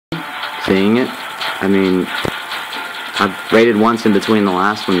seeing it? I mean, I've raided once in between the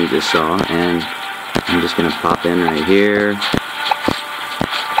last one you just saw, and I'm just going to pop in right here.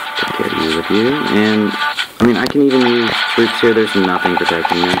 Take care of you with you. And, I mean, I can even use troops here. There's nothing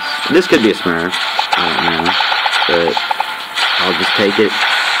protecting this. This could be a Smurf. I don't know. But I'll just take it.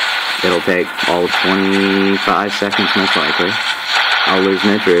 It'll take all 25 seconds most likely. I'll lose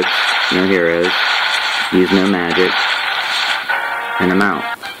no troops, no heroes, use no magic, and I'm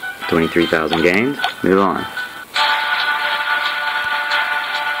out. 23,000 gains, move on.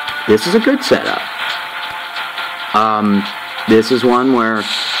 This is a good setup. This is one where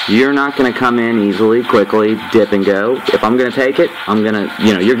you're not going to come in easily, quickly, dip and go. If I'm going to take it, I'm going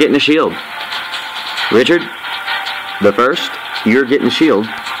to, you're getting a shield. Richard, the first, you're getting a shield,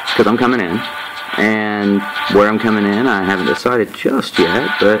 because I'm coming in. And where I'm coming in, I haven't decided just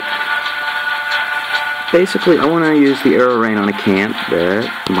yet, but basically I want to use the arrow rain on a camp that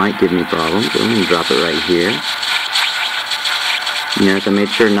might give me problems. I'm going to drop it right here. Notice I made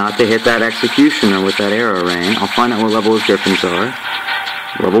sure not to hit that executioner with that arrow rain. I'll find out what level his griffins are.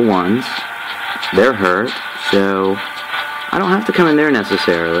 Level 1s. They're hurt, so I don't have to come in there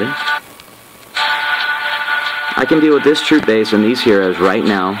necessarily. I can deal with this troop base and these heroes right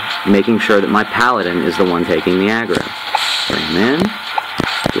now, making sure that my paladin is the one taking the aggro. Bring him in.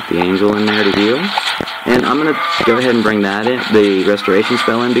 Get the angel in there to heal. And I'm going to go ahead and bring that in, the restoration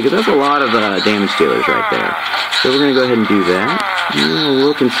spell in, because that's a lot of damage dealers right there. So we're going to go ahead and do that. And we'll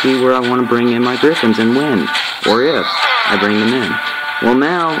look and see where I want to bring in my griffins and when, or if I bring them in. Well,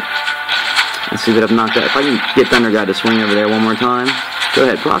 now, let's see that I've knocked out. If I can get Thunder God to swing over there one more time. Go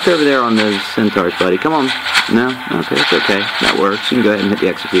ahead, proc over there on those centaurs, buddy. Come on. No? Okay, that's okay. That works. You can go ahead and hit the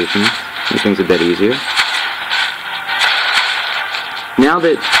execution. Make things a bit easier. Now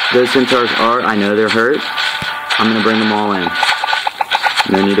that those centaurs are, I know they're hurt, I'm going to bring them all in.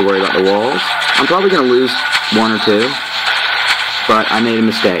 No need to worry about the walls. I'm probably going to lose one or two, but I made a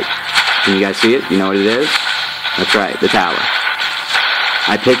mistake. Can you guys see it? You know what it is? That's right, the tower.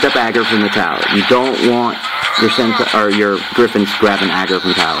 I picked up aggro from the tower. You don't want your griffins grabbing aggro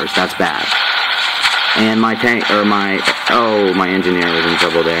from towers. That's bad. And my tank, or my engineer was in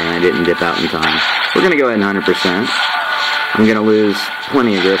trouble there, and I didn't dip out in time. We're going to go ahead and 100%. I'm going to lose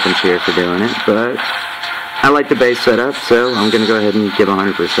plenty of griffins here for doing it, but I like the base setup, so I'm going to go ahead and give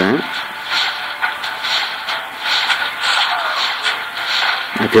 100%.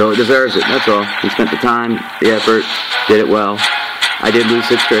 I feel it deserves it, that's all. He spent the time, the effort, did it well. I did lose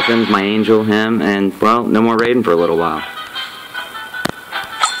 6 griffins, my angel, him, and, well, no more raiding for a little while.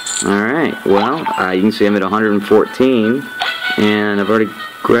 Alright, well, you can see I'm at 114, and I've already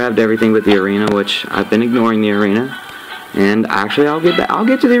grabbed everything but the arena, which I've been ignoring the arena. And actually, I'll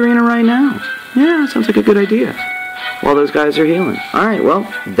get to the arena right now. Yeah, sounds like a good idea. While those guys are healing. Alright, well,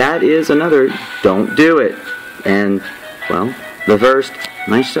 that is another don't do it. And, well, the first,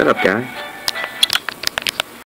 nice setup, guy.